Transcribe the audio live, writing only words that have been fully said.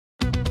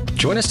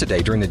Join us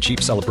today during the Jeep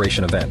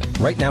Celebration event.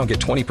 Right now, get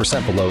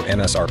 20% below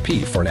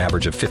MSRP for an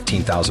average of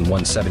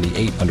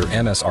 $15,178 under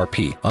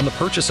MSRP on the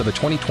purchase of a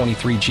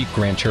 2023 Jeep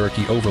Grand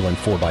Cherokee Overland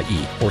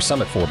 4xE or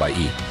Summit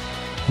 4xE.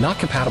 Not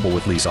compatible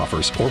with lease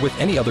offers or with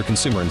any other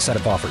consumer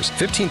incentive offers.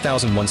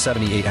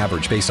 $15,178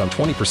 average based on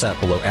 20%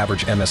 below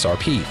average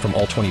MSRP from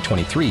all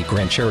 2023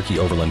 Grand Cherokee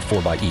Overland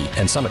 4xE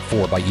and Summit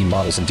 4xE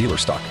models in dealer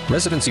stock.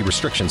 Residency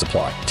restrictions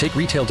apply. Take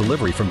retail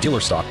delivery from dealer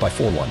stock by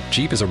 4/1.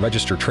 Jeep is a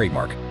registered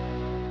trademark.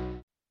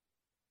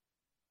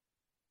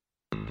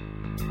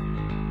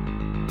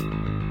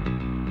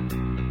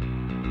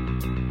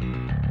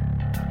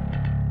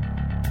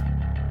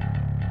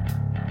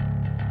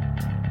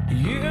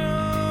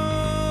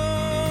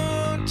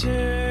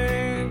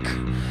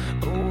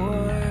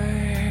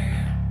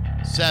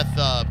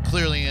 Seth,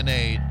 clearly in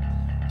a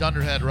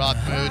Dunderhead rock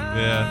mood.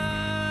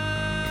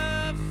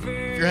 Yeah.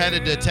 If you're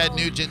headed to Ted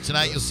Nugent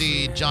tonight, you'll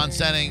see John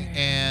Senning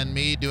and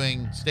me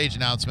doing stage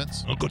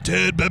announcements. Uncle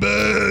Ted,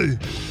 baby!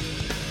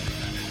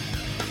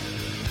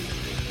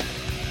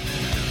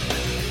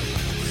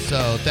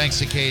 So thanks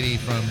to Katie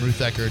from Ruth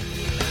Eckerd.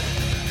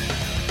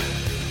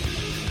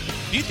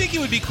 Do you think it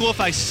would be cool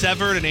if I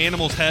severed an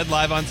animal's head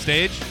live on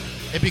stage?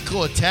 It'd be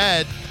cool at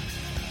Ted,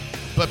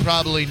 but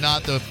probably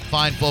not the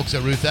fine folks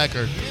at Ruth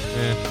Eckerd.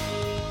 Yeah.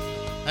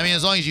 I mean,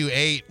 as long as you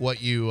ate what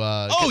you...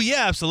 oh,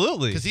 yeah,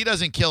 absolutely. Because he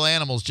doesn't kill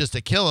animals just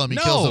to kill them. He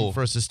kills them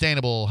for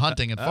sustainable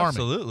hunting and farming.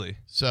 Absolutely.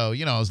 So,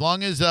 as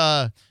long as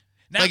like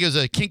it was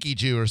a kinky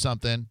Jew or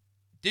something.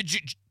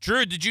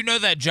 Drew, did you know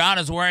that John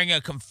is wearing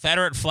a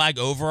Confederate flag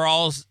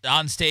overalls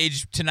on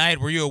stage tonight?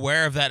 Were you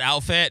aware of that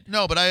outfit?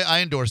 No, but I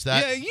endorse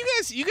that. Yeah,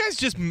 you guys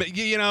just,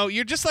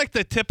 you're just like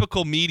the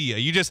typical media.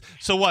 You just,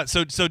 so what?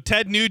 So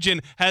Ted Nugent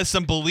has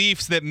some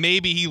beliefs that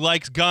maybe he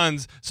likes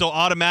guns, so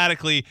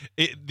automatically,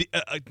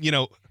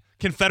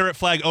 Confederate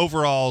flag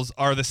overalls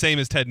are the same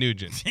as Ted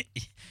Nugent.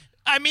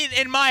 I mean,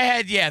 in my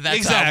head, yeah, that's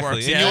exactly. how it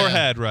works. In your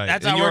head, right?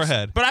 That's in how it your works.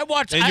 head. But I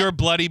watched in your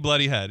bloody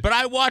head. But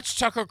I watched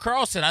Tucker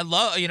Carlson. I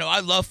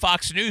love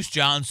Fox News,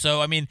 John. So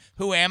I mean,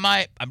 who am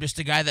I? I'm just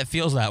a guy that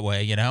feels that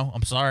way.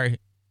 I'm sorry.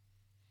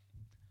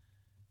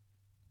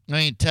 I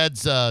mean,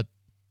 Ted's had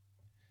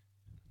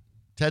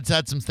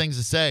some things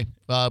to say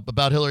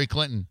about Hillary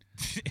Clinton.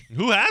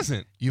 Who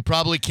hasn't? You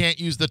probably can't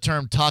use the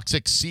term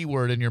toxic C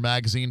word in your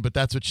magazine, but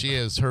that's what she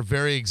is. Her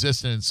very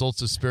existence insults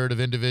the spirit of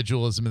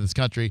individualism in this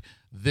country.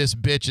 This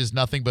bitch is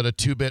nothing but a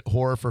 2-bit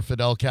whore for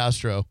Fidel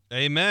Castro.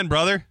 Amen,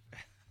 brother.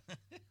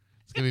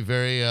 It's going to be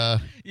very...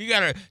 You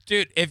got to...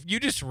 Dude, if you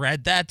just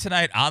read that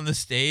tonight on the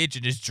stage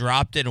and just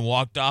dropped it and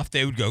walked off,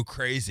 they would go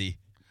crazy.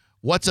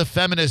 What's a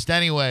feminist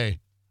anyway?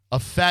 A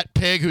fat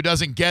pig who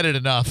doesn't get it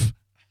enough.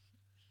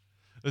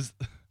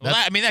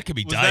 That could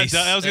be Dice.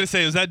 I was going to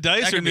say, was that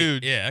Dice or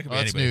Nuge? Yeah, that could be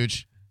that's anybody.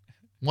 Nuge.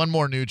 One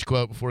more Nuge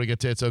quote before we get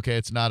to It's Okay,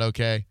 It's Not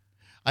Okay.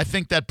 I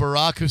think that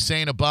Barack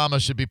Hussein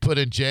Obama should be put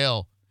in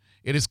jail.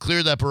 It is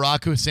clear that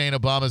Barack Hussein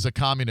Obama is a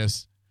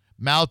communist.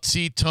 Mao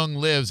Zedong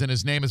lives, and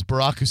his name is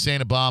Barack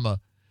Hussein Obama.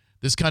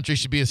 This country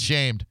should be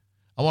ashamed.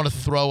 I want to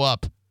throw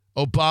up.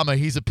 Obama,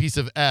 he's a piece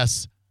of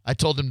S. I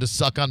told him to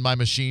suck on my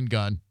machine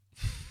gun.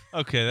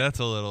 Okay, that's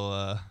a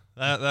little...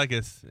 I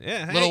guess,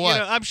 yeah. Little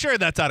what? I'm sure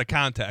that's out of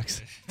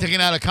context.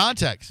 Taken out of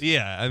context.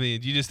 Yeah, I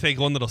mean, you just take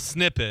one little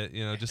snippet,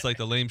 just like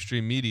the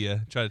lamestream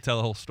media, try to tell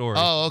the whole story.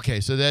 Oh,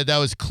 okay. So that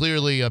was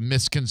clearly a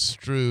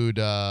misconstrued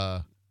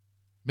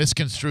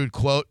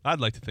quote. I'd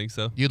like to think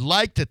so. You'd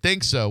like to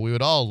think so. We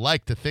would all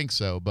like to think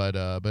so, but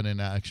in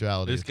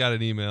actuality, I just got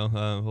an email.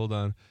 Hold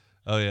on.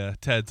 Oh yeah,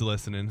 Ted's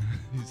listening.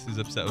 He's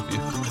upset with you.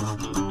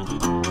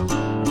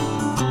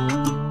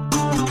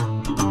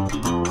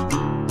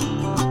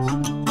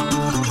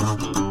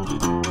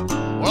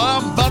 Well,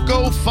 I'm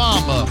Bucko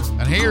Fama,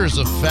 and here's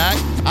a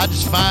fact. I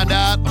just find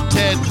out I'm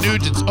Ted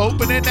Nugent's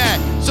opening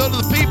act. So to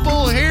the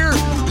people here,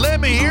 let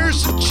me hear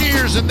some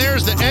cheers, and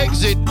there's the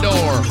exit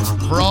door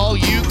for all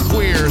you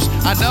queers.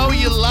 I know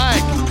you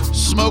like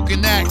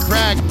smoking that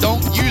crack.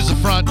 Don't use the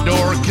front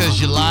door,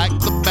 cause you like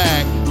the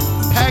back.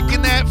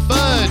 Packing that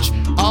fudge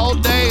all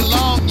day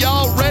long.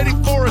 Y'all ready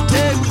for a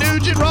Ted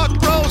Nugent rock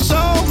and roll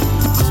song?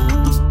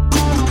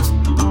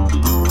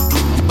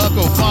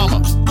 Bucko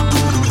Fama.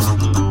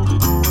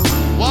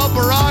 While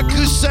Barack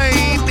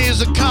Hussein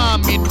is a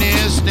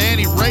communist and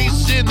he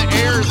races in the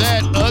air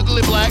that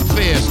ugly black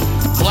fist.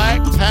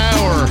 Black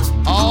power,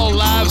 all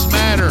lives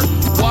matter.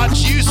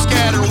 Watch you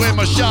scatter when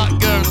my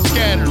shotgun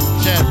scatter.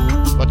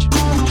 Watch you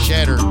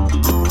shatter.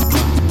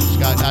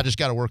 I just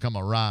got to work on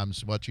my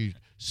rhymes. Watch you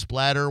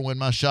splatter when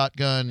my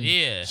shotgun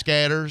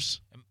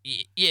scatters.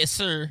 Yes,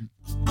 sir.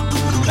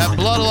 That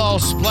blood will all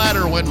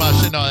splatter when my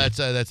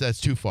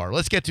that's too far.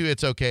 Let's get to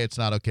It's Okay, It's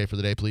Not Okay for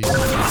the day, please.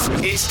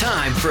 It's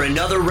time for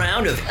another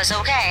round of It's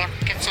Okay,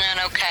 It's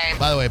Not Okay.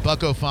 By the way,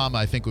 Bucko Fama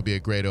I think would be a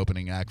great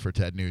opening act for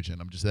Ted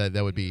Nugent. I'm just that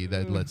would be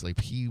that. Let's like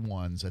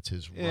P1s. That's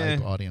his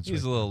ripe audience.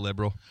 He's a little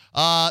liberal.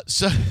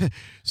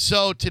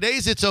 So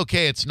today's It's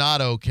Okay, It's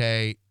Not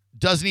Okay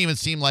doesn't even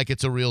seem like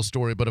it's a real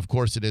story, but of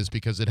course it is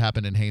because it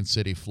happened in Haines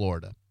City,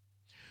 Florida,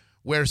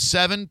 where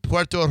 7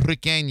 Puerto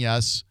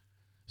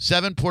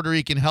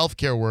Rican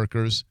healthcare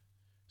workers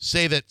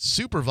say that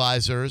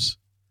supervisors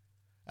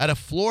at a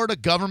Florida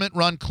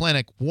government-run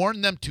clinic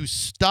warned them to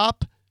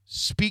stop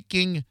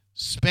speaking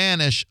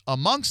Spanish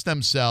amongst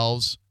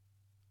themselves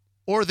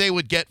or they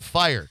would get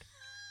fired.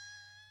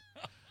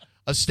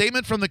 A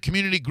statement from the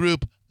community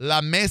group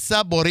La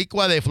Mesa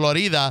Boricua de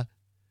Florida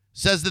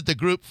says that the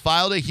group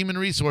filed a human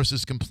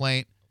resources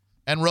complaint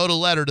and wrote a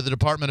letter to the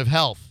Department of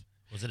Health.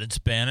 Was it in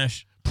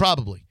Spanish?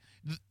 Probably.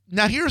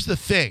 Now, here's the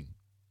thing.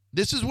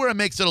 This is where it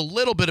makes it a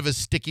little bit of a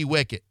sticky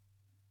wicket.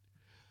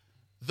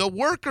 The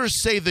workers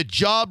say the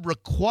job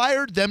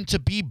required them to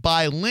be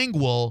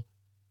bilingual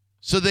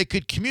so they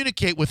could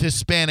communicate with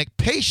Hispanic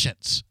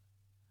patients.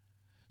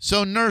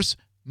 So nurse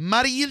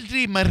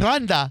Marildi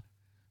Miranda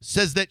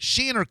says that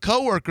she and her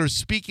coworkers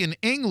speak in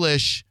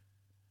English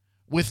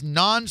with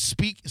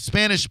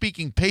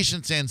non-Spanish-speaking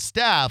patients and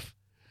staff,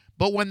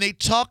 but when they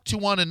talk to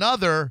one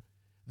another,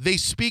 they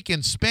speak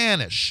in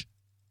Spanish.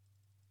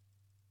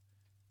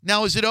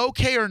 Now, is it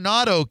okay or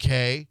not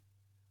okay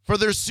for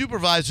their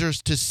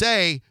supervisors to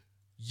say,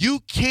 you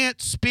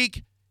can't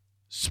speak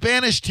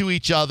Spanish to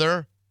each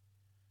other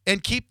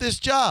and keep this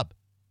job?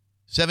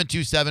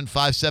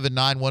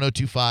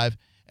 727-579-1025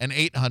 and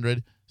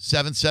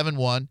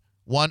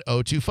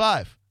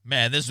 800-771-1025.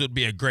 Man, this would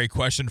be a great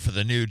question for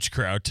the Nuge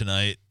crowd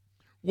tonight.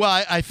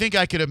 Well, I think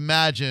I could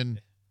imagine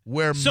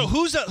where So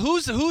who's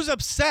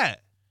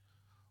upset?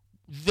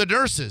 the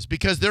nurses,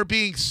 because they're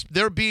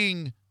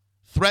being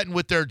threatened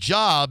with their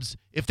jobs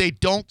if they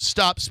don't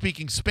stop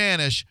speaking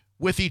Spanish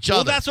with each other.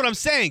 Well, that's what I'm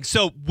saying.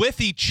 So with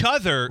each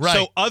other, Right.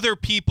 So other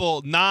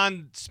people,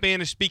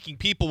 non-Spanish speaking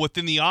people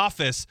within the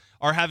office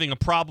are having a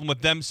problem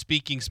with them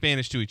speaking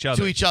Spanish to each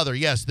other. To each other,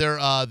 yes. Their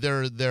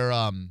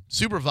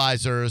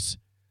supervisors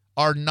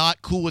are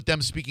not cool with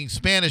them speaking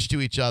Spanish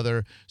to each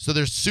other. So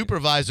their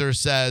supervisor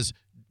says,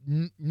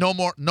 no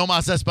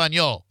más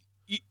español.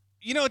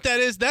 You know what that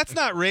is? That's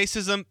not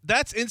racism.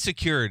 That's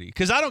insecurity.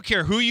 Because I don't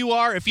care who you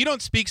are. If you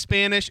don't speak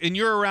Spanish and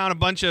you're around a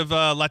bunch of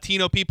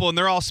Latino people and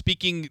they're all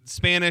speaking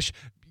Spanish,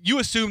 you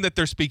assume that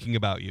they're speaking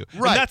about you.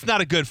 Right. And that's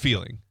not a good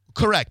feeling.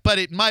 Correct, but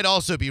it might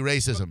also be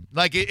racism.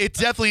 Like, it's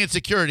definitely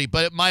insecurity,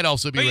 but it might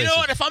also be But racism. you know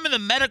what? If I'm in the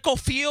medical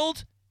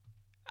field,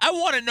 I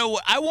want to know.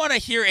 I want to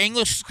hear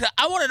English.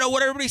 I want to know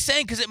what everybody's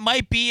saying because it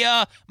might be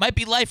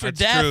life or That's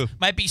death. true.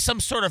 Might be some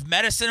sort of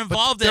medicine But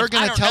involved. they're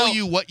going to tell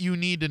you what you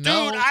need to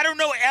know. Dude, I don't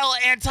know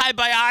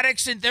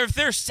antibiotics, and if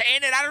they're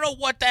saying it, I don't know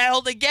what the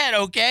hell to get,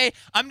 okay?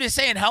 I'm just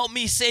saying, help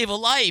me save a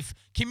life.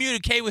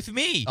 Communicate with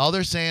me. All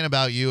they're saying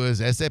about you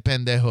is, ese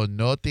pendejo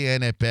no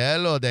tiene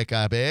pelo de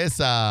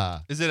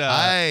cabeza. Is it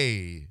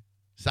Ay,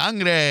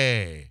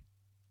 sangre.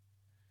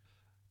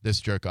 This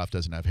jerk-off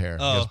doesn't have hair.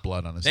 He has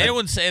blood on his head. They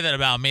wouldn't say that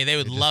about me. They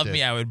would They just love did.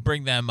 me. I would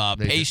bring them They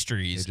just-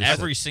 pastries they just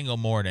every single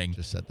morning.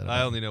 Just said that.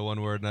 I only know one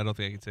word, and I don't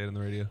think I can say it on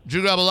the radio.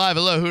 Drew Grab Alive,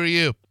 hello, who are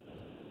you?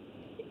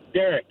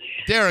 Derek.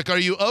 Derek, are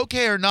you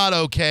okay or not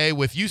okay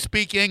with you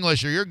speak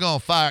English or you're going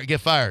to get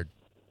fired?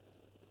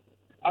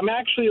 I'm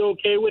actually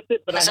okay with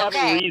it, but That's I have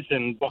okay. a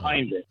reason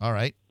behind it. All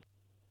right.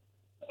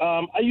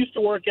 I used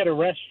to work at a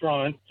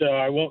restaurant.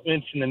 I won't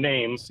mention the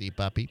name, See,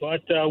 papi.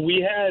 but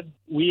we had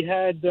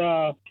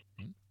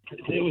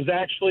it was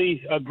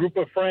actually a group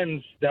of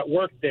friends that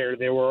worked there.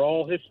 They were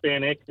all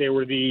Hispanic. They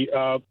were the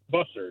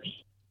bussers,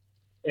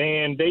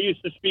 and they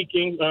used to speak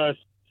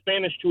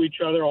Spanish to each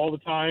other all the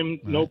time,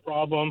 no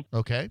problem.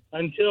 Okay.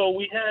 Until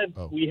we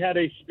had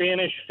a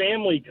Spanish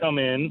family come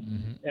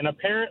in, and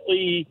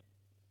apparently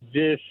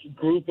this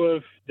group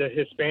of the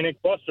Hispanic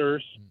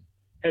bussers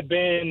had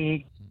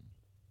been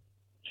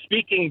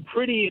speaking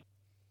pretty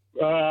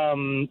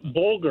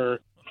vulgar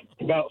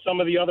about some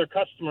of the other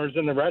customers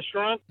in the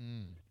restaurant.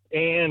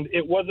 And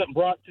it wasn't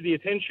brought to the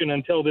attention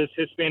until this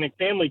Hispanic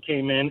family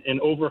came in and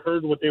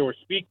overheard what they were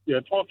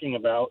talking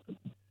about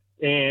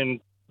and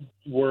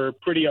were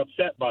pretty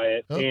upset by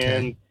it. Okay.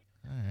 And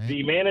All right.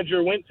 the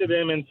manager went to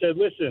them and said,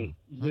 listen,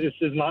 this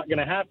is not going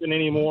to happen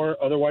anymore.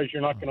 Otherwise,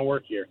 you're not going to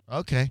work here.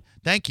 Okay.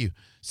 Thank you.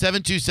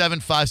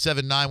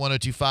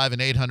 727-579-1025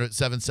 and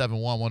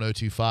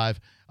 800-771-1025.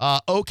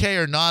 Okay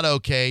or not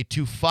okay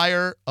to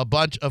fire a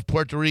bunch of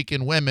Puerto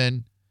Rican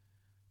women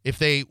if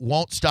they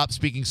won't stop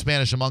speaking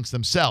Spanish amongst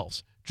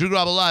themselves? Drew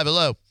Grab Alive,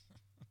 hello.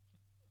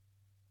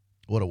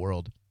 What a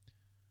world.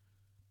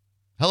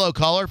 Hello,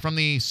 caller from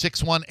the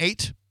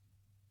 618.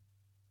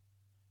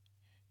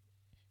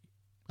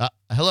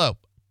 Hello.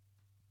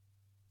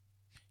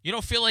 You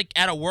don't feel like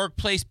at a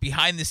workplace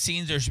behind the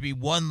scenes there should be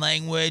one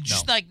language,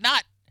 just like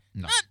not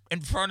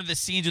in front of the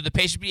scenes with the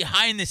patient,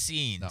 behind the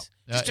scenes,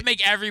 No. just to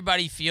make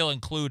everybody feel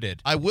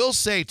included. I will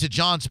say, to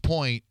John's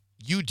point,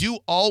 you do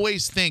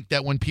always think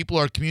that when people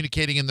are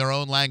communicating in their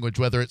own language,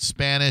 whether it's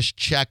Spanish,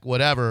 Czech,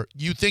 whatever,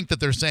 you think that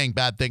they're saying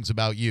bad things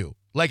about you.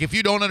 Like, if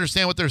you don't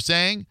understand what they're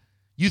saying,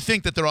 you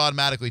think that they're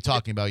automatically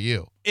talking about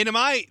you. And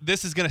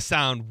this is going to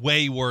sound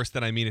way worse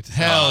than I mean it to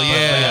sound. Hell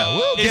yeah.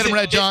 Woo, Is get him, it-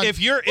 Red John. If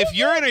you're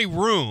in a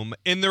room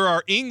and there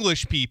are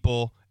English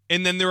people,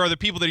 and then there are the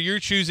people that you're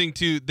choosing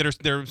to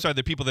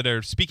the people that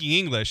are speaking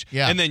English,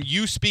 Yeah. and then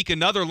you speak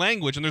another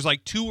language, and there's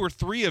like 2 or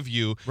 3 of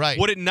you, Right.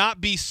 would it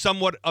not be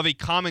somewhat of a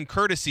common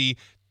courtesy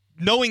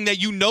knowing that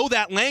you know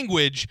that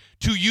language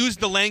to use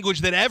the language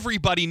that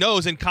everybody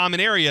knows in common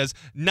areas,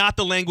 not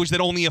the language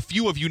that only a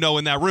few of you know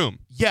in that room.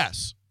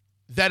 Yes,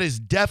 that is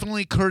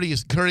definitely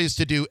courteous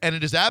to do, and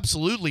it is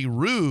absolutely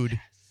rude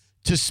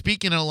to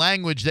speak in a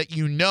language that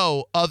you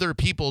know other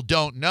people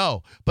don't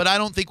know. But I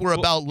don't think we're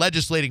about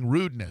legislating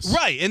rudeness.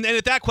 Right. And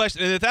at that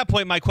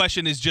point, my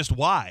question is just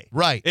why?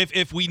 Right.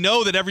 If we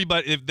know that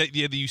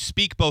that you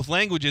speak both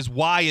languages,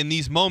 why in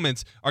these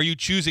moments are you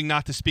choosing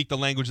not to speak the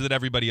language that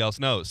everybody else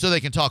knows? So they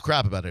can talk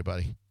crap about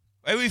everybody.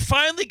 And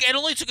it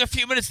only took a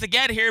few minutes to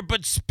get here,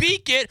 but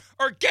speak it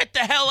or get the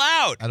hell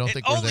out. I don't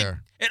think we're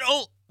there.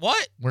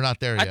 What? We're not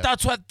there yet. I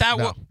thought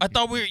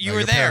you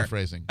were there.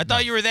 Paraphrasing. I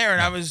thought you were there, and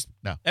I was.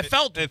 No.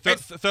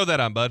 Throw that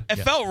on, bud. It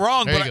felt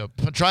wrong. There but you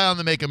go. Try on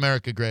the Make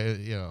America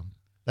Great.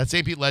 That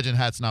St. Pete Legend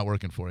hat's not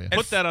working for you.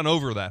 Put that on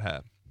over that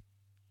hat.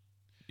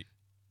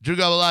 Drew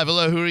Garabo Live.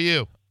 Hello, who are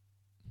you?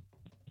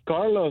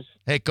 Carlos.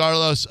 Hey,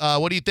 Carlos.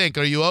 What do you think?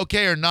 Are you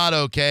okay or not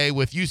okay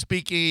with you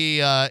speaking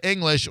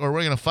English, or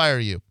we're going to fire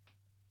you?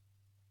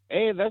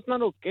 Hey, that's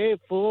not okay,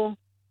 fool.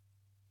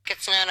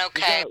 It's not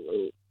okay.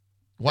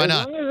 Why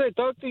not? As long as I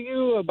talk to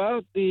you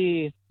about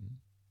the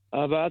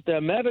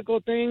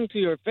medical thing to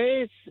your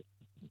face,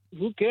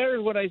 who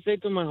cares what I say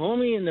to my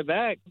homie in the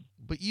back?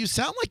 But you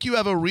sound like you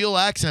have a real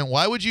accent.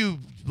 Why would you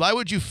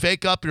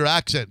fake up your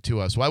accent to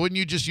us? Why wouldn't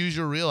you just use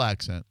your real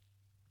accent?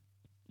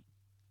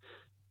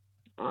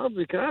 Oh,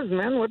 because,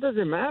 man, what does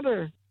it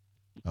matter?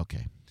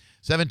 Okay.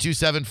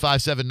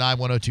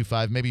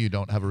 727-579-1025. Maybe you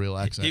don't have a real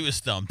accent. He was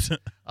stumped.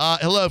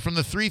 Hello, from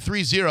the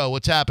 330.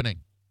 What's happening?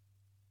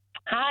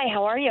 Hi,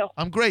 how are you?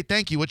 I'm great,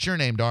 thank you. What's your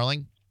name,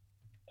 darling?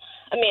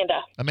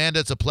 Amanda. Amanda,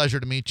 it's a pleasure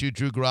to meet you.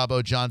 Drew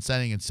Garabo, John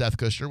Senning, and Seth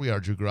Kushner. We are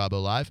Drew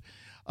Garabo Live.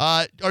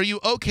 Are you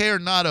okay or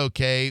not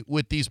okay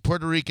with these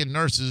Puerto Rican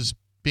nurses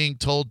being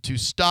told to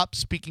stop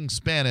speaking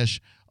Spanish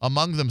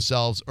among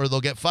themselves or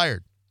they'll get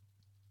fired?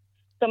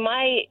 So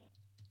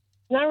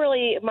not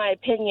really my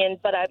opinion,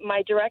 but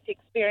my direct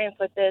experience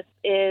with this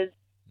is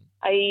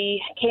I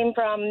came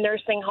from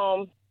nursing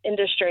home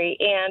industry,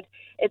 and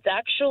it's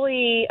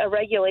actually a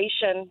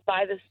regulation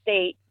by the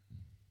state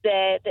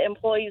that the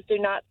employees do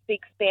not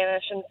speak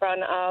Spanish in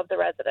front of the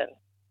residents.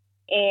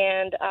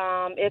 And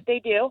if they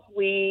do,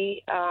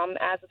 we,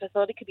 as a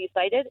facility, could be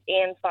cited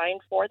and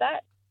fined for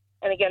that.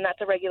 And again,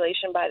 that's a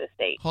regulation by the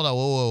state. Hold on,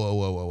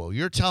 whoa.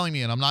 You're telling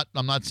me, and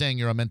I'm not saying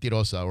you're a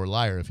mentirosa or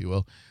liar, if you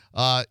will.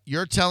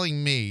 You're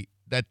telling me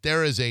that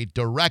there is a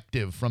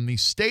directive from the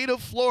state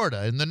of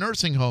Florida in the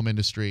nursing home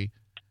industry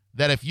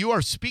that if you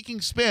are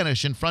speaking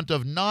Spanish in front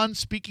of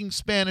non-speaking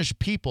Spanish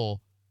people,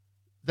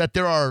 that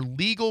there are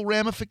legal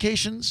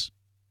ramifications?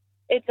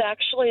 It's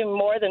actually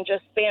more than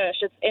just Spanish.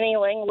 It's any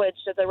language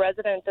that the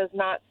resident does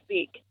not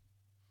speak.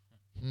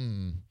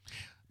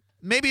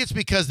 Maybe it's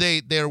because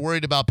they're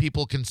worried about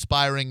people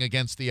conspiring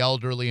against the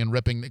elderly and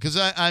ripping. Because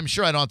I'm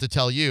sure I don't have to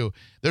tell you,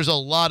 there's a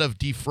lot of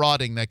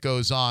defrauding that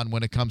goes on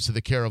when it comes to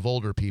the care of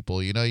older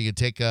people. You can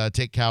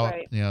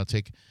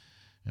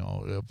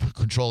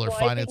control their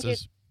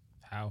finances.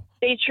 How?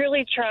 They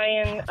truly try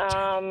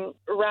and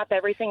wrap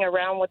everything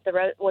around what's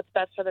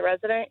best for the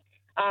resident.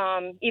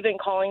 Even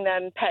calling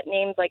them pet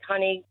names like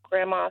honey,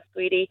 grandma,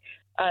 sweetie.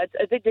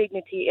 It's a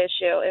dignity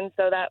issue, and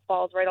so that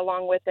falls right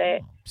along with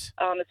it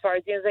as far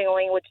as using a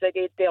language that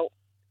they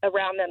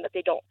around them that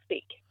they don't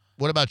speak.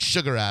 What about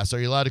sugar ass? Are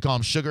you allowed to call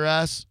them sugar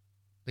ass?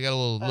 They got a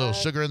little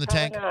sugar in the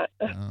tank? Not.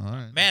 All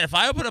right. Man, if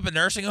I open up a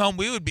nursing home,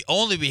 we would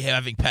only be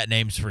having pet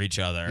names for each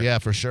other. Yeah,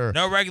 for sure.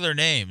 No regular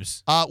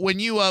names. When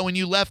you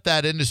left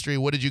that industry,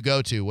 what did you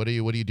go to? What do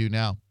you do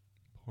now?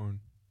 Porn.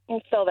 I'm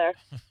still there.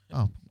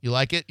 Oh, you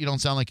like it? You don't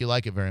sound like you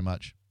like it very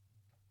much.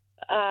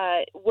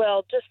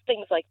 Well, just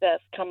things like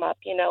this come up,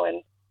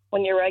 and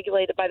when you're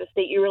regulated by the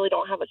state, you really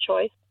don't have a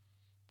choice.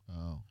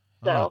 Oh.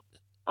 So,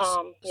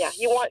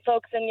 you want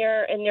folks in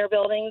your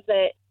buildings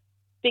that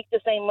speak the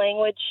same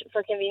language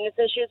for convenience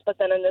issues, but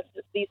then in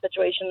these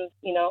situations,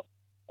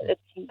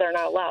 they're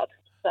not allowed.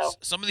 So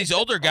some of these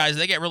older guys,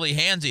 they get really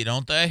handsy,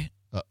 don't they?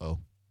 Uh-oh.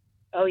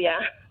 Oh,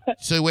 yeah.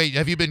 So wait,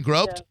 have you been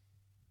groped?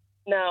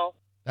 Yeah. No.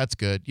 That's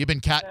good. You've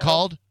been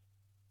catcalled?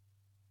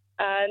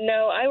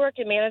 No, I work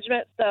in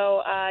management,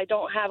 so I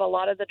don't have a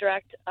lot of the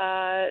direct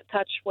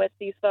touch with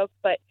these folks,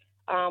 but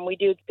we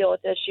do deal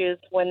with issues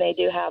when they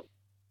do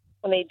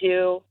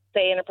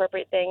say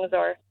inappropriate things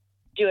or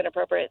do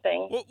inappropriate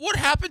things. What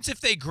happens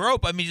if they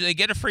grope? I mean, do they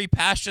get a free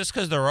pass just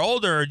because they're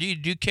older, or do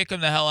you kick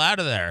them the hell out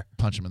of there?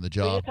 Punch them in the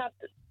jaw.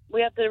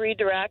 We have to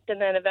redirect,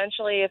 and then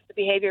eventually if the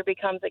behavior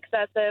becomes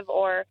excessive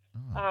or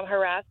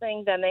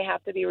harassing, then they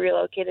have to be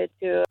relocated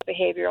to a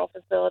behavioral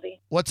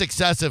facility. What's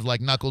excessive,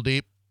 like knuckle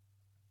deep?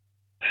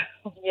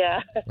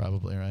 Yeah.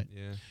 Probably, right?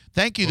 Yeah.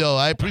 Thank you, though.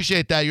 I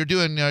appreciate that. You're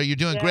doing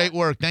great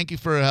work. Thank you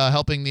for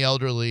helping the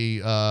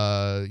elderly,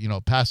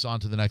 pass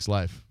on to the next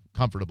life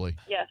comfortably.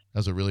 Yes. That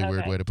was a really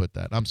weird way to put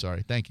that. I'm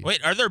sorry. Thank you.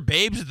 Wait, are there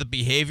babes at the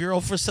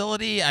behavioral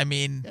facility? I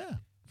mean, yeah,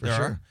 for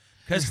sure.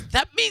 Because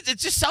that means it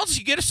just sounds like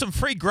you get some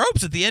free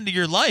gropes at the end of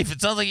your life. It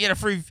sounds like you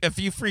get a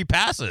few free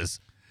passes.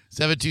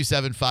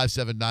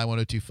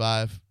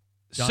 727-579-1025.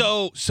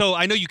 So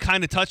I know you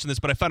kind of touched on this,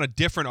 but I found a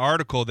different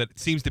article that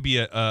seems to be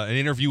an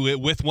interview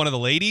with one of the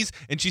ladies,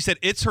 and she said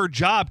it's her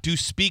job to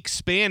speak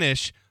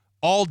Spanish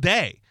all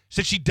day.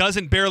 Said she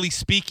doesn't barely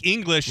speak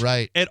English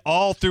at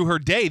all through her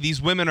day.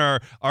 These women are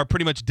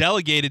pretty much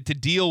delegated to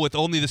deal with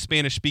only the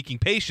Spanish-speaking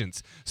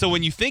patients. So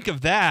when you think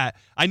of that,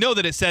 I know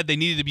that it said they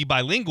needed to be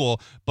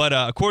bilingual, but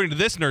according to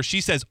this nurse,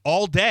 she says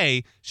all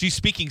day she's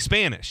speaking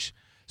Spanish.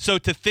 So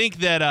to think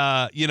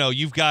that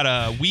you've got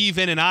to weave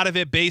in and out of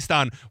it based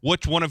on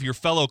which one of your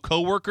fellow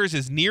coworkers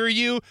is near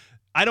you,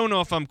 I don't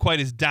know if I'm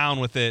quite as down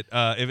with it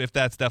if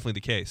that's definitely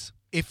the case.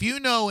 If you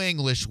know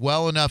English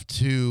well enough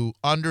to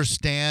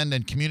understand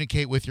and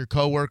communicate with your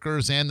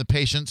coworkers and the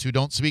patients who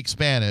don't speak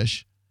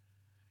Spanish,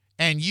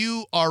 and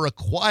you are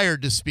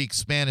required to speak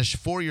Spanish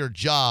for your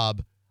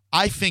job,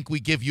 I think we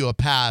give you a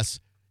pass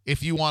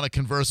if you want to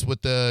converse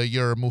with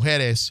your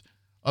mujeres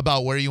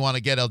about where you want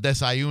to get el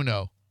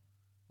desayuno,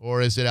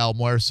 or is it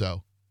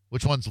almuerzo?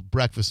 Which one's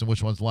breakfast and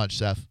which one's lunch,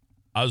 Seth?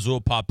 Azul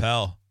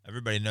papel.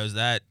 Everybody knows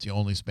that. It's the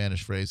only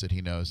Spanish phrase that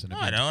he knows. No,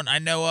 I don't. I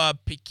know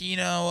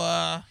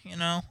Pequeno,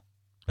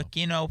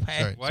 Pequeno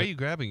pay. Sorry. Why are you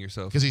grabbing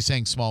yourself? Because he's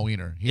saying small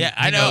wiener. He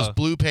I know. knows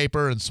blue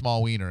paper and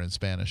small wiener in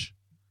Spanish.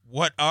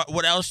 What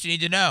else do you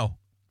need to know?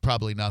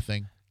 Probably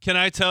nothing. Can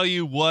I tell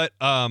you what?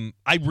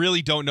 I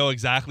really don't know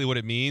exactly what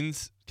it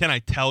means. Can I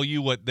tell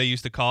you what they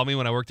used to call me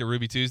when I worked at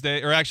Ruby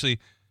Tuesday? Or actually,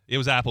 it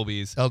was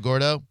Applebee's. El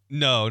Gordo?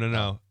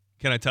 No.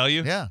 Can I tell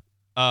you? Yeah.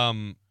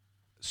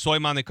 Soy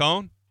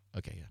manicón.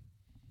 Okay, yeah.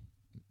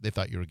 They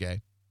thought you were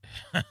gay.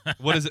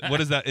 What is it?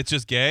 What is that? It's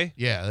just gay?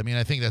 Yeah, I mean,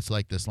 I think that's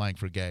like the slang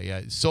for gay.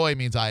 Yeah, soy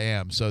means I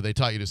am, so they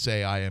taught you to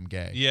say I am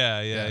gay.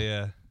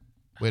 Yeah.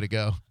 Way to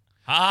go.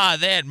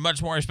 They had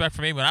much more respect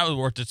for me when I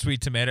worked at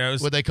Sweet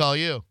Tomatoes. What'd they call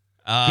you?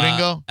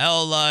 Gringo?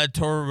 El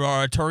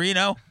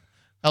Torino.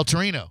 El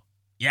Torino.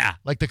 Yeah.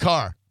 Like the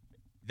car.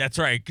 That's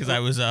right, because I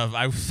was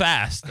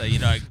fast.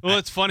 Well,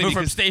 it's funny moved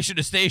from because station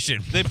to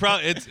station. they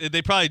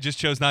probably just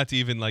chose not to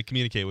even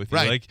communicate with you.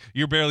 Right. Like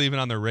you're barely even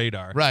on their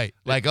radar. Right.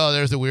 Like, oh,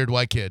 there's a weird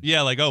white kid.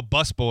 Yeah, like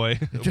bus boy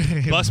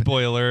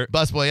alert.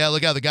 Busboy, yeah,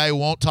 look out, the guy who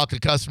won't talk to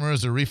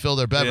customers or refill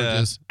their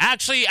beverages.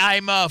 Actually,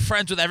 I'm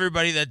friends with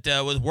everybody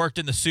that worked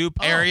in the soup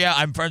area.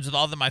 I'm friends with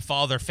all of them. I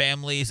follow their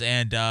families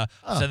and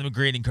send them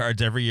greeting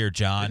cards every year,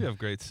 John. You have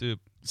great soup.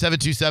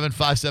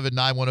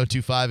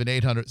 727-579-1025 and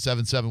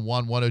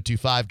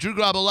 800-771-1025. Drew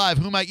Garabo Live.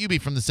 Who might you be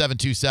from the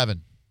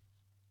 727?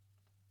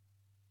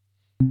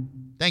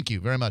 Thank you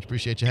very much.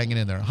 Appreciate you hanging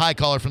in there. Hi,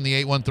 caller from the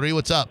 813.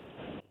 What's up?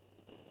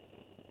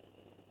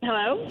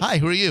 Hello? Hi,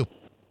 who are you?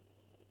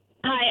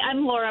 Hi,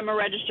 I'm Laura. I'm a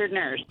registered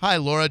nurse. Hi,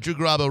 Laura. Drew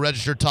Garabo,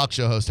 registered talk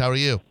show host. How are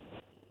you?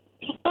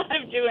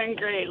 I'm doing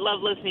great.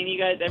 Love listening to you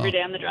guys every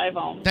day on the drive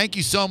home. Thank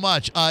you so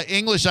much.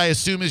 English, I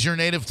assume, is your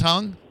native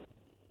tongue?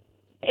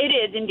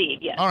 It is indeed,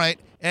 yes. All right.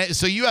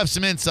 So you have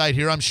some insight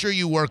here. I'm sure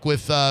you work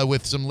with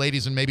some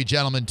ladies and maybe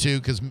gentlemen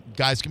too, because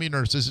guys can be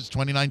nurses. It's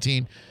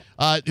 2019,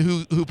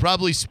 who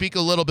probably speak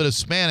a little bit of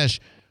Spanish.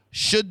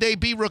 Should they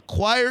be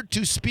required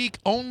to speak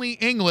only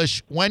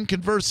English when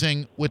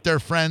conversing with their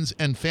friends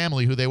and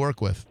family who they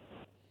work with?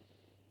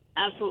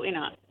 Absolutely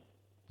not.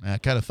 I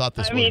kind of thought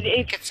this was.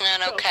 It's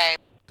not okay.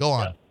 Go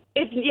on.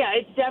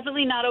 It's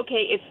definitely not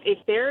okay. If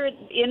they're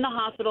in the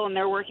hospital and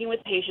they're working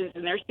with patients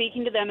and they're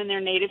speaking to them in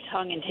their native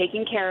tongue and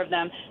taking care of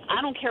them,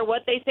 I don't care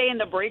what they say in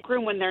the break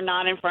room when they're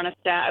not in front of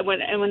staff when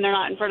they're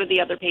not in front of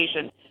the other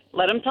patient.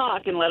 Let them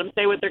talk and let them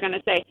say what they're going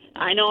to say.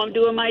 I know I'm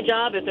doing my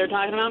job. If they're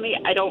talking about me,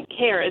 I don't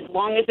care. As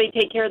long as they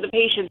take care of the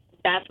patients,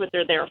 that's what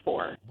they're there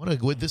for.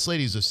 This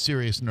lady's a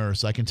serious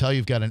nurse. I can tell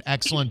you've got an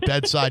excellent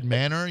bedside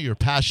manner. You're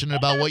passionate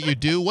about what you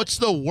do. What's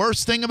the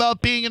worst thing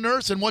about being a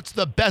nurse, and what's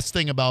the best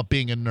thing about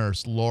being a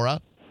nurse,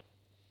 Laura?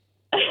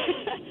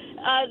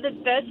 The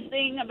best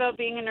thing about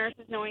being a nurse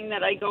is knowing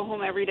that I go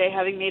home every day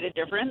having made a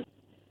difference.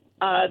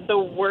 The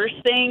worst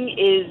thing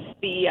is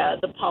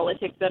the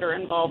politics that are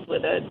involved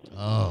with it.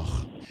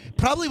 Oh,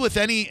 probably with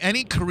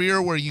any career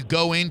where you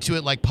go into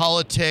it, like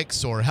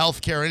politics or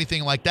healthcare or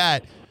anything like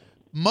that.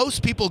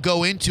 Most people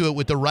go into it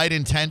with the right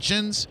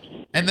intentions,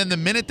 and then the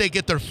minute they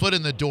get their foot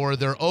in the door,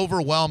 they're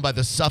overwhelmed by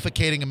the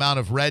suffocating amount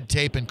of red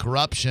tape and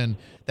corruption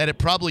that it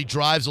probably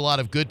drives a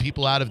lot of good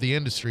people out of the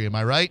industry. Am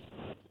I right?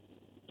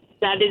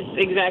 That is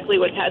exactly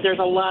what there's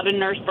a lot of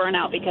nurse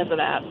burnout because of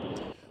that.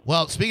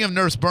 Well, speaking of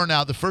nurse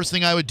burnout, the first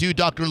thing I would do,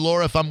 Dr.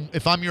 Laura, if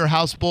I'm your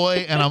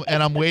houseboy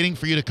and I'm waiting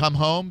for you to come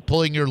home,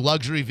 pulling your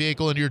luxury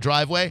vehicle into your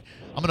driveway,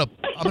 I'm gonna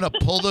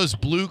pull those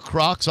blue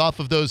Crocs off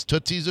of those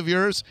Tootsies of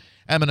yours.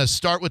 I'm going to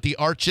start with the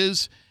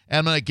arches, and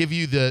I'm going to give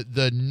you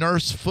the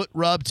nurse foot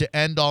rub to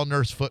end all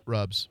nurse foot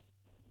rubs.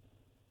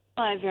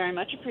 I very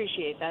much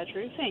appreciate that,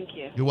 Drew. Thank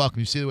you. You're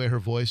welcome. You see the way her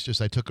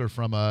voice I took her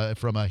from a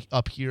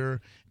up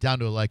here down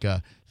to like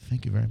a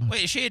thank you very much.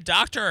 Wait, is she a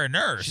doctor or a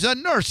nurse? She's a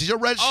nurse. She's a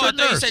registered nurse.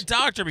 I thought you said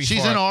doctor before.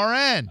 She's an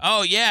RN.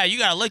 Oh, yeah. You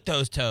got to lick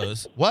those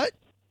toes. What?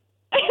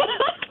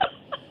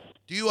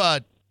 Do you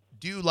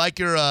like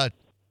your I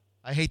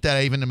hate that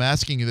I even am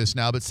asking you this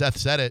now, but Seth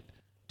said it.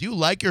 Do you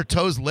like your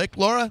toes licked,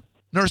 Laura?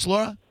 Nurse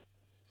Laura?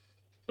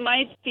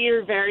 My feet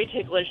are very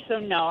ticklish, so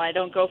no, I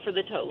don't go for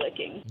the toe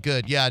licking.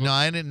 Good. Yeah, no,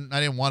 I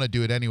didn't want to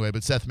do it anyway,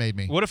 but Seth made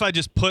me. What if I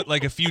just put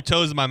like a few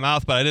toes in my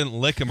mouth, but I didn't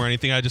lick them or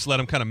anything? I just let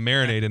them kind of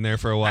marinate in there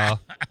for a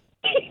while.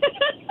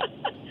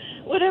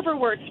 Whatever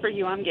works for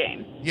you, I'm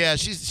game. Yeah,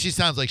 she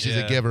sounds like she's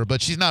a giver,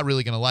 but she's not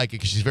really going to like it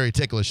because she's very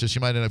ticklish, so she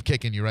might end up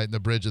kicking you right in the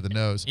bridge of the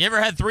nose. You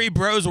ever had 3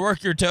 bros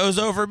work your toes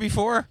over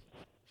before?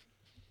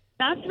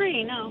 Not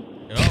 3, no.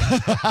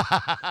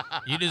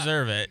 You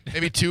deserve it.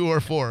 Maybe 2 or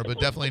 4, but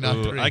definitely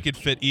not 3. I could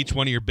fit each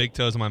one of your big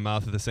toes in my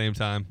mouth at the same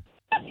time.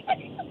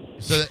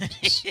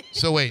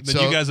 So wait. Then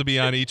So you guys will be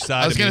on each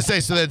side. I was going to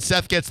say, so then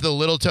Seth gets the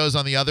little toes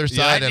on the other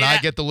side, and I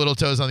get the little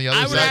toes on the other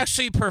side. I would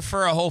actually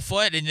prefer a whole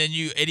foot, and then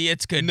you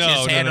idiots could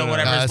just handle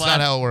whatever's left. That's not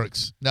how it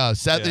works. No,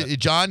 Seth,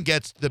 John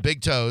gets the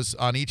big toes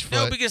on each foot.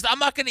 No, because I'm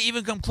not going to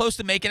even come close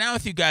to making out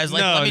with you guys.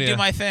 Let me do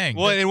my thing.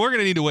 Well, and we're going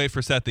to need to wait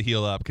for Seth to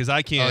heal up because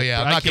I can't.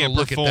 I'm not can't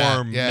look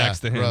perform at that. next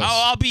to him. Gross.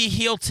 I'll be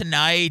healed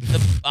tonight.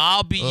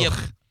 I'll be.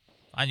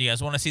 You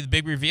guys want to see the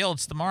big reveal?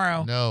 It's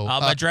tomorrow. No.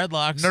 My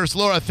dreadlocks. Nurse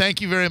Laura,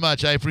 thank you very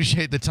much. I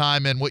appreciate the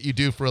time and what you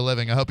do for a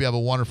living. I hope you have a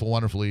wonderful,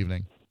 wonderful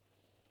evening.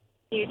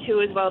 You too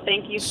as well.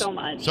 Thank you so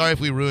much. Sorry if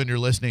we ruined your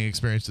listening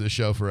experience to the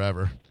show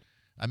forever.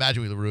 I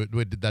imagine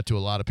we did that to a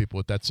lot of people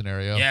with that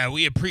scenario. Yeah,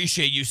 we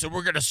appreciate you, so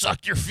we're going to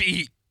suck your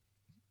feet.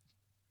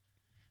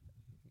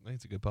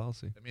 It's a good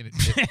policy. I mean,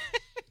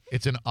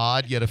 it's an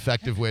odd yet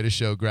effective way to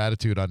show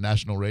gratitude on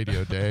National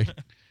Radio Day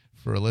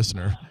for a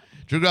listener.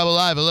 Drew Garabo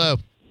Live, hello.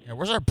 Yeah,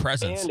 where's our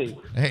presents? Andy.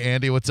 Hey,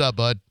 Andy, what's up,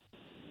 bud?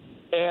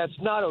 Yeah, it's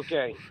not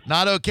okay.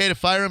 Not okay to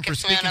fire him for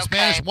speaking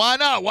Spanish. Why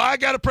not? Why I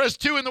got to press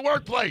 2 in the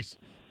workplace?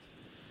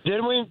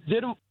 Didn't we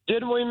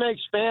make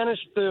Spanish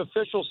the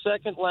official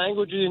second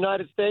language of the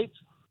United States?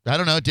 I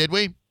don't know. Did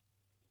we?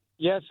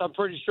 Yes, I'm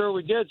pretty sure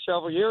we did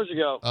several years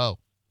ago. Oh,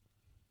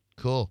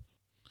 cool.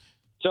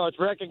 So it's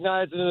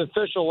recognized as an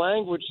official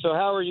language. So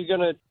how are you going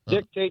to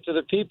dictate to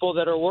the people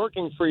that are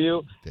working for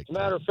you? As a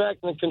matter of fact,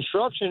 in the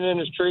construction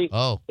industry,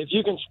 if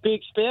you can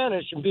speak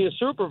Spanish and be a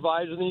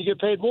supervisor, then you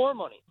get paid more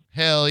money.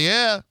 Hell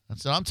yeah.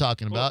 That's what I'm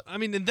talking about. I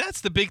mean, and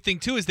that's the big thing,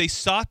 too, is they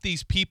sought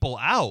these people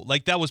out.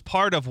 Like, that was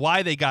part of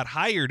why they got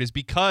hired is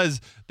because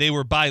they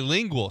were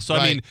bilingual. So,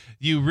 I mean,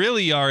 you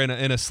really are in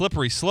a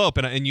slippery slope,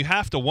 and you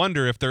have to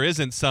wonder if there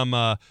isn't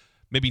some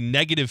maybe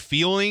negative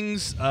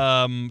feelings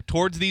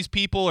towards these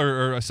people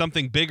or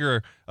something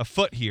bigger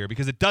afoot here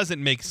because it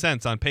doesn't make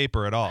sense on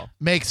paper at all.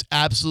 Makes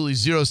absolutely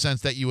zero sense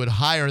that you would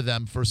hire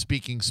them for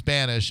speaking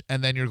Spanish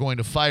and then you're going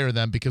to fire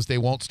them because they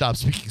won't stop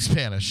speaking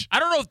Spanish. I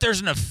don't know if there's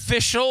an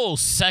official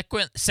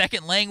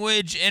second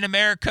language in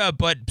America,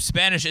 but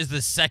Spanish is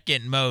the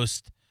second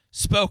most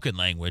spoken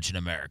language in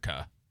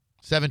America.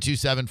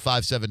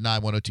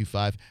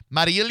 727-579-1025.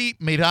 Marieli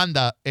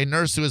Miranda, a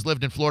nurse who has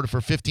lived in Florida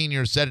for 15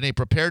 years, said in a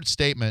prepared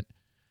statement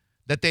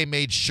that they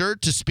made sure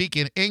to speak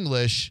in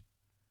English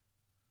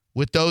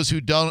with those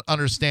who don't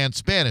understand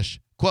Spanish.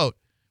 Quote,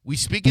 we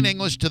speak in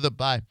English to the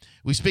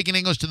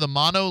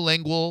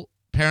monolingual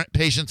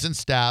patients and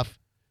staff,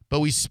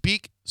 but we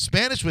speak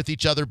Spanish with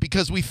each other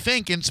because we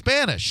think in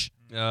Spanish.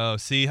 Oh,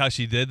 see how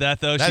she did that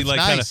though? That's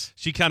nice.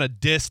 She kind of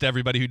dissed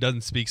everybody who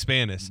doesn't speak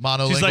Spanish.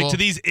 Monolingual. She's like, to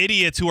these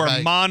idiots who are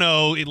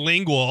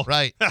monolingual.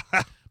 Right.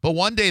 But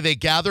one day they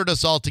gathered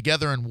us all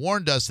together and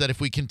warned us that if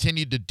we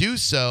continued to do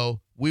so,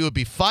 we would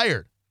be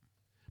fired.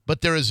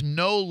 But there is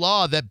no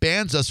law that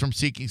bans us from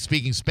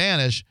speaking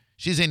Spanish.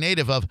 She's a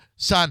native of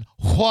San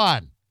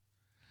Juan.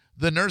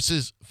 The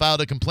nurses filed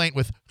a complaint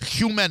with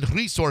Human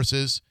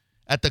Resources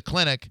at the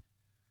clinic,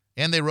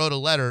 and they wrote a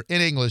letter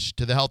in English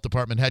to the health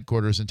department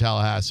headquarters in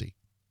Tallahassee.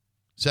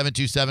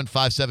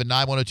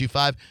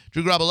 727-579-1025.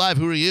 Drew Garabo Live,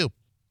 who are you?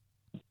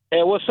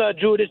 Hey, what's up,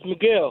 Drew? This is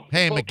Miguel.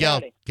 Hey,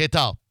 Miguel. ¿Qué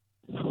tal?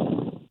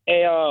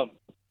 Hey,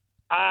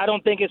 I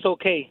don't think it's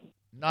okay.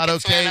 Not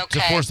okay to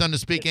force them to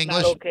speak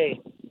English? Not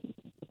okay.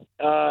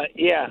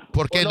 Yeah.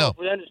 ¿Por qué no?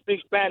 For them to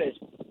speak Spanish.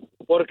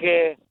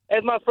 Porque,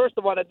 first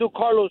of all, I do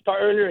Carlos talk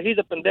earlier. He's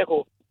a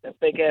pendejo. That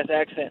fake-ass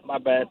accent. My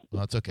bad. No,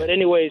 that's okay. But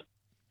anyways,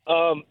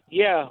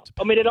 yeah.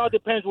 I mean, it all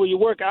depends where you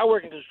work. I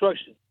work in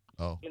construction.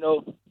 Oh. You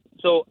know,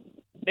 so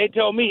they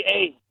tell me,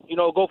 hey,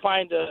 go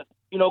find the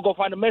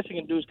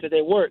Mexican dudes because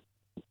they work.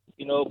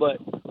 But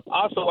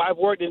also I've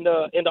worked in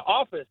the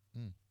office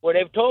where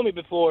they've told me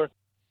before,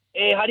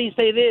 hey, how do you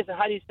say this and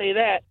how do you say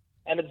that?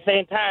 And at the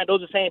same time,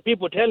 those are the same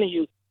people telling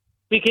you,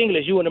 speak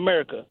English, you in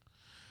America.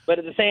 But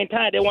at the same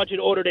time, they want you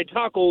to order their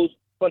tacos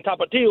from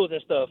Tapatios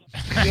and stuff.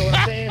 You know what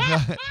I'm saying?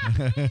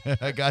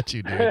 I got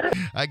you, dude.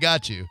 I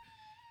got you.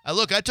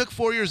 Look, I took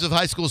 4 years of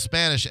high school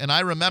Spanish, and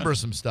I remember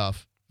some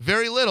stuff.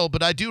 Very little,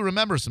 but I do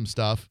remember some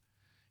stuff.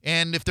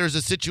 And if there's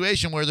a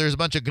situation where there's a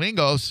bunch of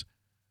gringos,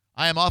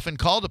 I am often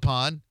called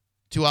upon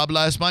to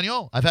habla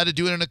español. I've had to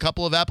do it in a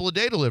couple of Apple a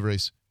Day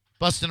deliveries.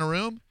 Bust in a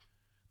room.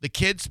 The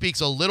kid speaks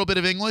a little bit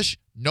of English.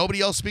 Nobody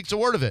else speaks a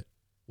word of it.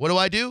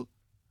 What do?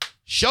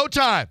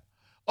 Showtime.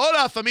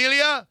 Hola,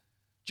 familia.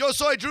 Yo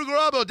soy Drew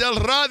Garabo del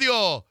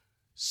Radio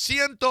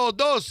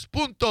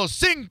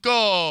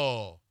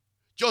 102.5.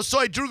 Yo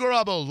soy Drew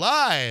Garabo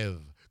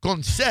Live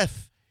con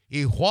Seth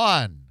y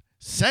Juan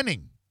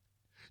Senning.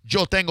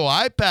 Yo tengo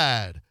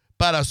iPad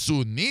para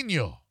su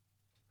niño.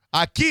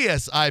 Aquí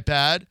es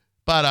iPad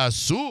para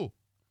su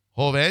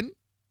joven.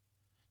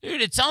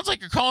 Dude, it sounds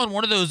like you're calling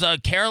one of those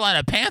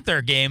Carolina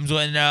Panther games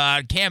when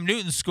Cam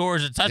Newton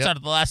scores a touchdown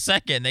at the last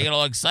second. They get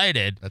all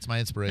excited. That's my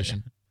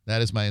inspiration.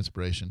 That is my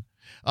inspiration.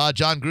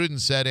 John Gruden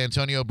said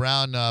Antonio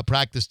Brown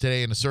practiced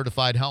today in a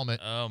certified helmet.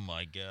 Oh,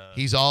 my God.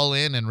 He's all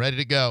in and ready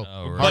to go.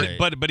 Oh, right.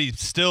 But he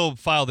still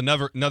filed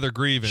another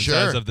grievance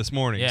as of this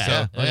morning. Yeah,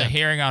 So. there's a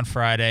hearing on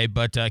Friday,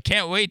 but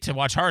can't wait to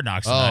watch Hard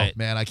Knocks tonight. Oh,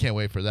 man, I can't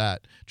wait for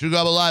that. Drew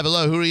Garabo Live,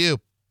 hello, who are you?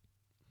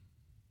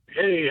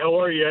 Hey, how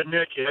are you,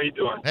 Nick? How you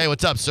doing? Hey,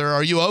 what's up, sir?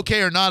 Are you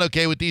okay or not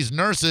okay with these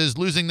nurses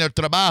losing their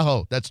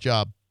trabajo? That's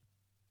job.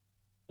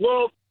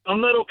 Well, I'm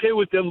not okay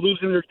with them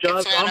losing their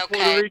jobs. I'm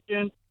Puerto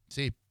Rican.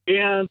 See.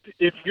 And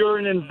if you're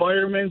in an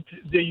environment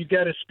that you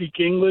got to speak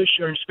English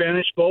or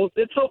Spanish both,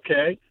 it's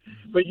okay.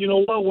 But you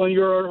know what? When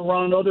you're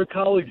around other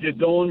colleagues that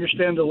don't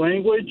understand the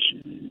language,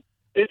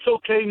 it's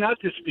okay not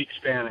to speak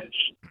Spanish.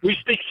 We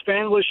speak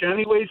Spanglish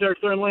anyways. Our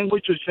third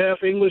language is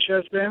half English,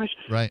 half Spanish.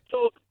 Right.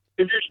 So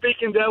if you're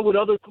speaking that with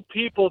other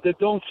people that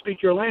don't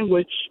speak your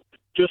language,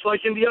 just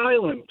like in the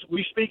islands,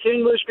 we speak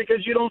English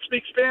because you don't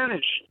speak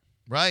Spanish.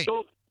 Right.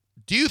 So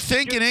do you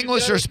think in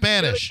English or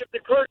Spanish?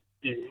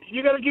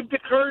 You got to give the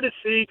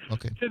courtesy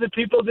to the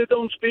people that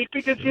don't speak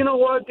because you know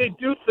what? They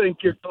do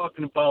think you're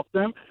talking about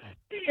them.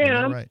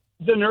 And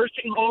the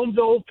nursing homes,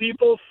 the old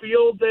people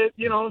feel that,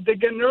 they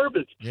get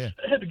nervous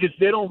because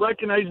they don't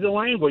recognize the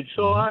language.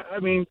 So, I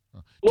mean,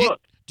 look,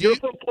 you're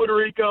from Puerto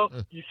Rico,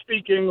 you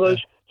speak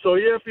English. So,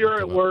 if you're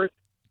at work,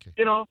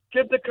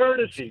 give the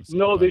courtesy.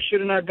 No, they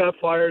should have not got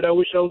fired. I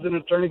wish I was an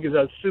attorney because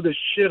I'd sue the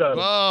shit out of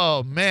them.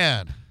 Oh,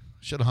 man.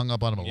 Should have hung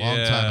up on him a long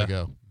time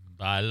ago.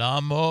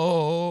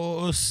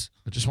 Bailamos.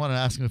 I just wanted to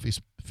ask him if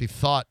he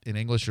thought in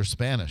English or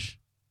Spanish.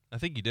 I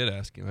think you did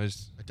ask him.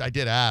 I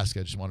did ask.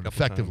 I just wanted to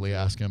effectively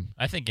ask him.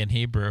 I think in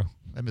Hebrew.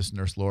 I miss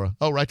Nurse Laura.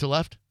 Oh, right to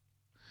left?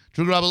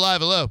 Drew Garabo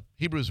Live, hello.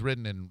 Hebrew's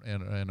written in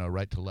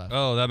right to left.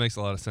 Oh, that makes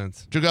a lot of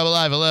sense. Drew Garabo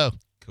Live, hello.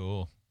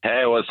 Cool.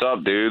 Hey, what's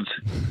up, dudes?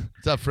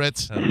 What's up,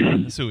 Fritz?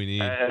 That's who we need.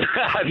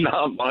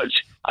 Not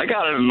much. I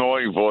got an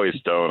annoying voice,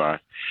 don't I?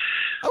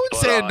 I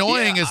wouldn't say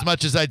annoying as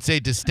much as I'd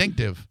say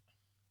distinctive.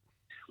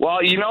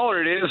 Well, you know what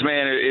it is,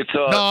 man. It's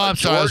no, I'm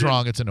sorry, I was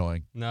wrong. It's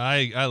annoying. No,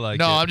 I like it.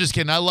 No, I'm just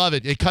kidding. I love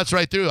it. It cuts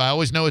right through. I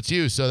always know it's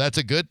you, so that's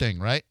a good thing,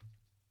 right?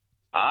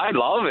 I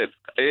love it.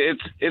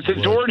 It's a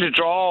Georgia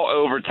draw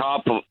over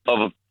top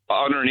of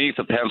underneath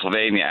a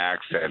Pennsylvania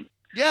accent.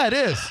 Yeah, it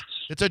is.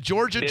 It's a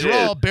Georgia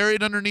draw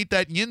buried underneath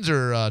that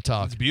Yinzer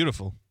talk. It's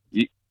beautiful.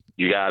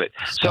 You got it.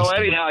 So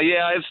anyhow,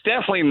 it's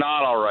definitely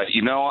not all right.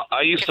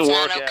 I used to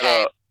work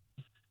at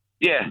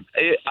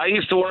I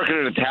used to work at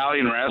an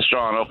Italian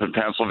restaurant up in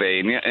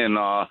Pennsylvania, and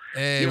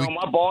hey,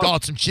 my boss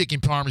got some chicken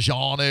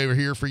parmesan over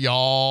here for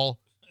y'all.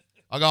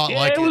 I got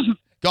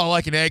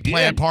like an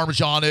eggplant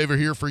parmesan over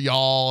here for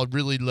y'all. I'd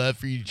really love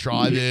for you to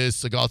try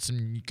this. I got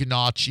some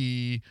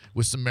gnocchi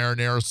with some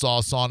marinara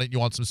sauce on it. You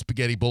want some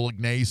spaghetti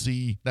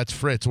bolognese? That's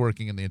Fritz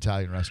working in the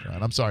Italian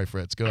restaurant. I'm sorry,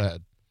 Fritz. Go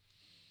ahead.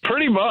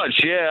 Pretty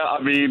much, yeah.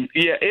 I mean,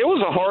 it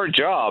was a hard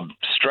job,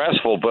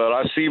 stressful, but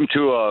I seem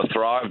to have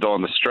thrived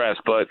on the stress.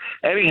 But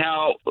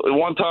anyhow,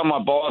 one time my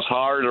boss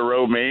hired a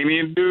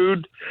Romanian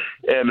dude,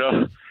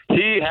 and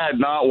he had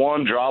not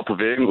one drop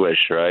of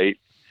English, right?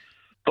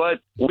 But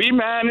we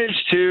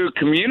managed to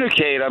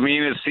communicate. I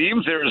mean, it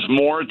seems there's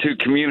more to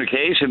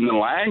communication than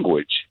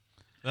language.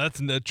 That's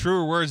the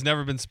truer words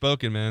never been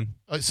spoken, man.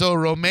 So a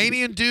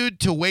Romanian dude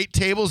to wait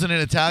tables in an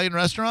Italian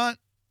restaurant?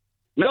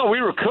 No, we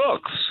were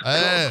cooks.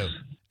 Oh,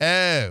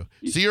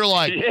 so you're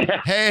like,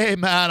 hey,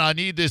 man, I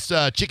need this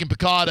chicken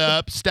piccata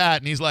up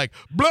stat. And he's like,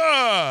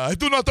 blah, I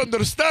do not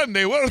understand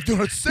a word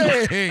you're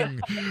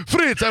saying.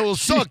 Fritz, I will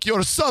suck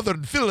your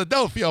southern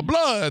Philadelphia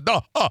blood.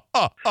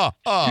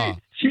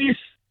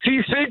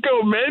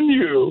 Cinco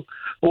menu,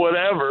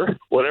 whatever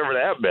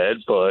that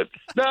meant. But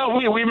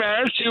no, we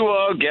managed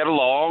to get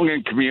along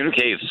and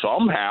communicate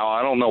somehow.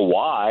 I don't know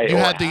why. You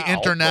had the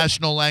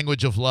international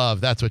language of love.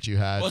 That's what you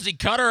had. Was he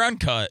cut or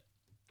uncut?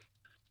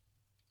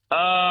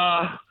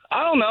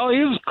 I don't know. He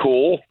was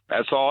cool.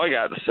 That's all I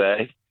got to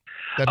say.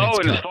 And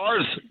as far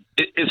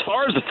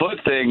as the foot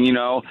thing,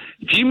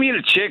 if you meet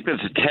a chick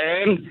that's a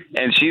 10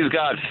 and she's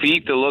got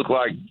feet that look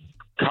like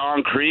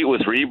concrete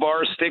with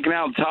rebar sticking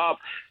out top,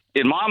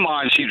 in my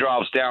mind, she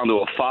drops down to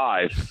a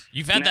 5.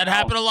 You've had that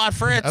happen a lot,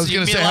 Fritz. I was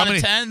going to say, how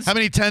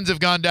many 10s have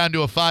gone down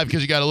to a 5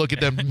 because you got to look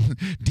at them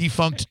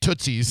defunct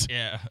Tootsies?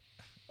 Yeah.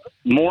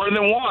 More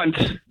than once.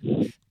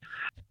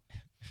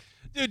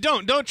 Dude,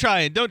 don't try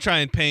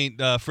and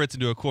paint Fritz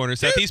into a corner.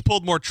 Seth, he's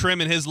pulled more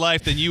trim in his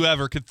life than you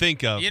ever could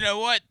think of. You know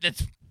what?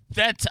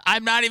 That's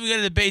I'm not even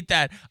going to debate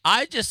that.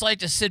 I just like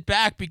to sit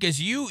back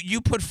because you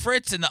put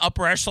Fritz in the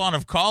upper echelon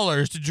of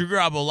callers to Drew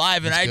Garabo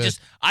Live, and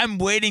I'm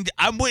waiting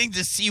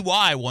to see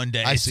why one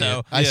day. I see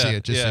it. I see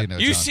it. Just so you know,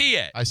 you John. see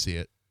it. I see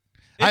it.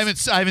 I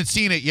haven't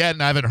seen it yet,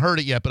 and I haven't heard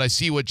it yet, but I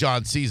see what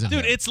John sees in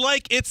Dude, it. it's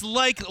like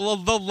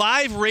the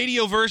live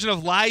radio version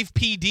of Live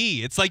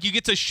PD. It's like you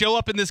get to show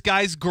up in this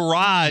guy's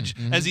garage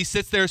as he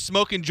sits there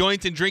smoking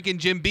joints and drinking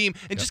Jim Beam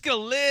and just get a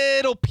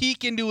little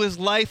peek into his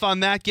life on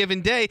that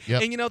given day.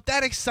 Yep. And,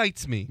 that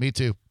excites me. Me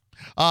too.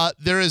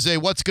 There is a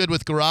What's Good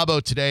with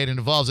Garabo today, and it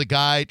involves a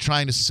guy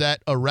trying to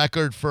set a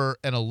record for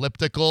an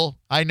elliptical.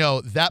 I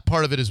know that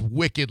part of it is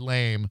wicked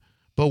lame,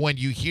 but when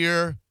you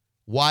hear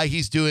why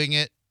he's doing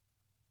it,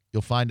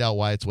 you'll find out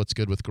why. It's What's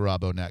Good with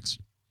Garabo next.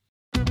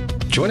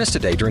 Join us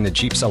today during the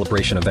Jeep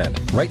Celebration event.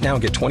 Right now,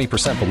 get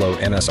 20% below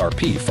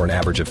MSRP for an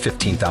average of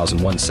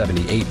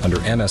 $15,178 under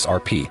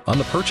MSRP on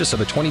the purchase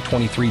of a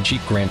 2023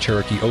 Jeep Grand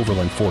Cherokee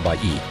Overland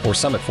 4xE or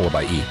Summit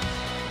 4xE.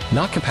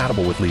 Not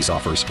compatible with lease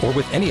offers or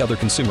with any other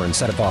consumer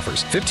incentive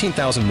offers.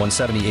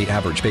 $15,178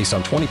 average based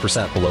on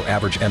 20% below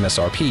average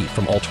MSRP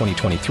from all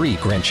 2023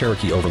 Grand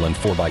Cherokee Overland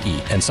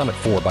 4xE and Summit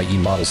 4xE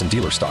models in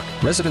dealer stock.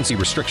 Residency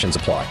restrictions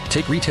apply.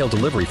 Take retail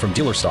delivery from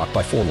dealer stock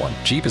by 4/1.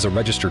 Jeep is a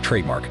registered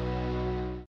trademark.